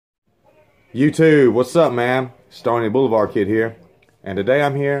YouTube, what's up, man? Stoney BLVD Kid here, and today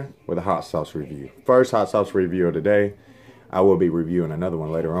I'm here with a hot sauce review. First hot sauce review of today. I will be reviewing another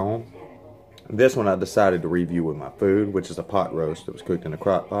one later on. This one I decided to review with my food, which is a pot roast that was cooked in a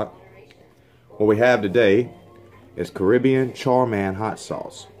crock pot. What we have today is Caribbean Char hot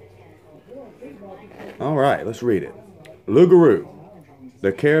sauce. Alright, let's read it. Lougarou,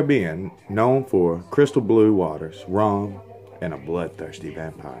 the Caribbean, known for crystal blue waters, rum, and a bloodthirsty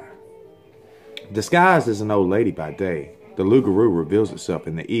vampire. Disguised as an old lady by day, the Lougarou reveals itself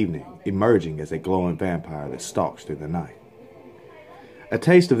in the evening, emerging as a glowing vampire that stalks through the night. A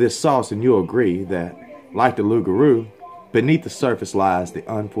taste of this sauce and you'll agree that, like the Lougarou, beneath the surface lies the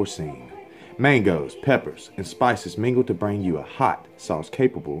unforeseen. Mangoes, peppers, and spices mingle to bring you a hot sauce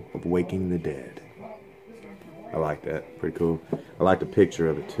capable of waking the dead. I like that. Pretty cool. I like the picture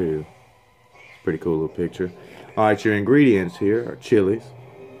of it too. Pretty cool little picture. Alright, your ingredients here are chilies,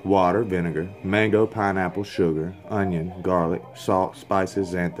 water, vinegar, mango, pineapple, sugar, onion, garlic, salt,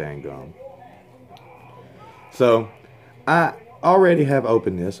 spices, xanthan gum. So, I already have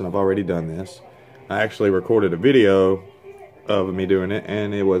opened this and I've already done this. I actually recorded a video of me doing it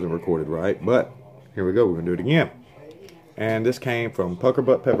and it wasn't recorded right, but here we go, we're going to do it again. And this came from Pucker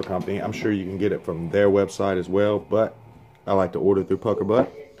Butt Pepper Company. I'm sure you can get it from their website as well, but I like to order through Pucker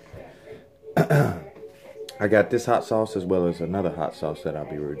Butt. I got this hot sauce as well as another hot sauce that I'll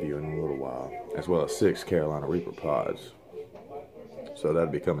be reviewing in a little while, as well as 6 Carolina Reaper pods. So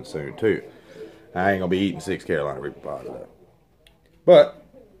that'll be coming soon too. I ain't gonna be eating 6 Carolina Reaper pods though. But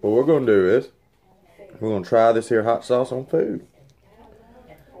what we're gonna do is we're gonna try this here hot sauce on food.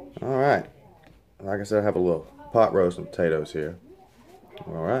 All right, like I said, I have a little pot roast and potatoes here.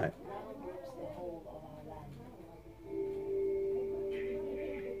 All right.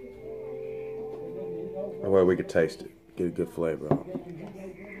 That way we could taste it, get a good flavor on it.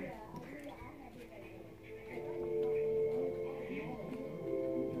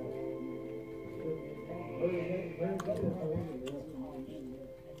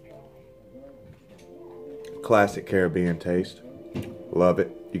 Classic Caribbean taste. Love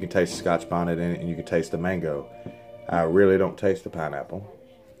it. You can taste the Scotch bonnet in it and you can taste the mango. I really don't taste the pineapple.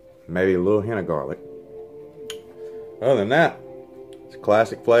 Maybe a little hint of garlic. Other than that, it's a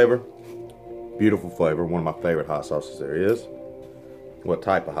classic flavor. Beautiful flavor, one of my favorite hot sauces there is. What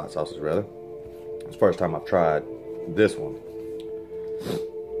type of hot sauces, rather. It's the first time I've tried this one.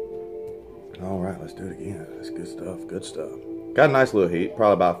 Alright, let's do it again. That's good stuff, good stuff. Got a nice little heat,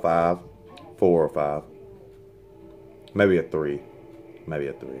 probably about 4 or 5. Maybe a 3. Maybe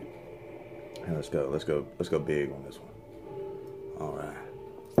a 3. And let's go big on this one. Alright.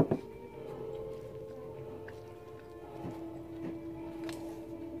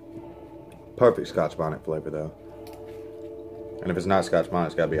 Perfect Scotch bonnet flavor though. And if it's not Scotch bonnet,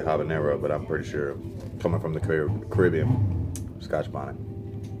 it's got to be a habanero, but I'm pretty sure coming from the Caribbean, Scotch bonnet.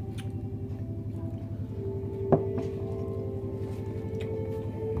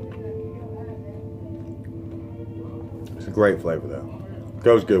 It's a great flavor though.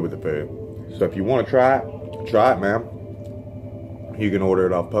 Goes good with the food. So if you want to try it, man. You can order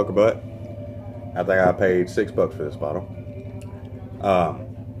it off Pucker Butt. I think I paid $6 for this bottle.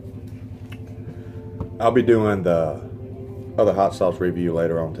 I'll be doing the other hot sauce review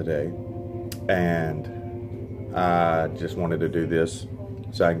later on today, and I just wanted to do this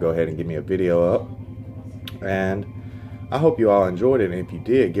so I can go ahead and give me a video up. And I hope you all enjoyed it, and if you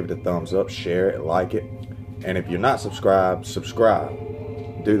did, give it a thumbs up, share it, like it, and if you're not subscribed, subscribe.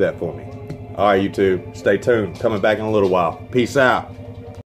 Do that for me. Alright, YouTube, stay tuned. Coming back in a little while. Peace out.